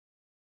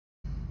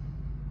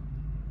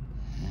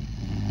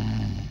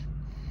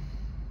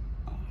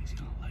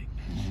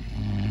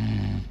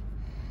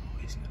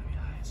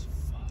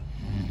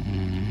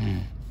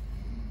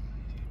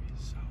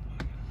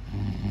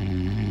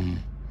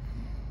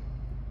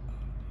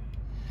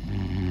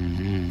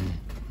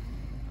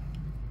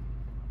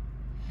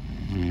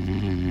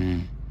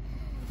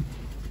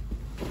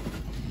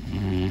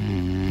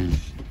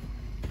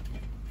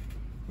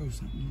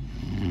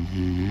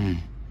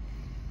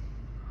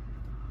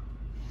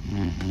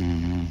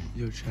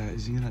Yo, chat,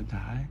 is he gonna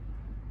die?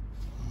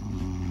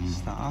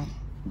 Stop.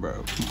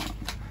 Bro, come on.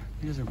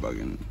 You guys are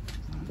bugging.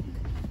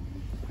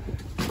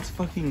 It's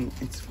fucking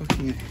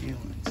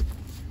inhalants.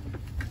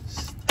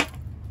 Stop.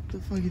 The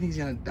fuck, you think he's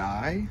gonna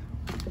die?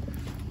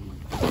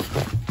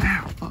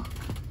 Ow, fuck.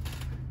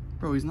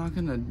 Bro, he's not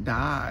gonna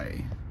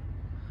die.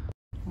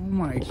 Oh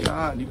my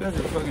god, you guys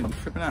are fucking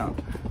tripping out.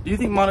 Do you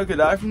think Mondo could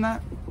die from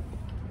that?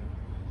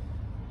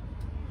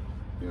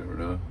 You don't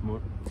know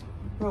more?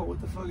 Bro,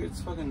 what the fuck? It's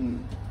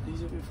fucking. He's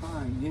gonna be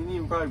fine. He didn't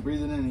even probably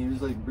breathe it in. He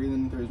was like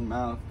breathing through his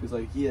mouth because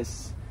like he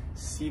has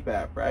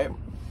CPAP, right?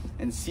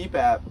 And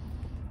CPAP,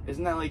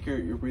 isn't that like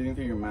you're breathing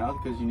through your mouth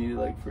because you need it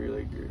like for your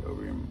like your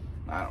over your.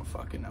 I don't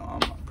fucking know.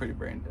 I'm pretty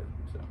brain dead.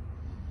 So.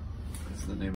 That's the name.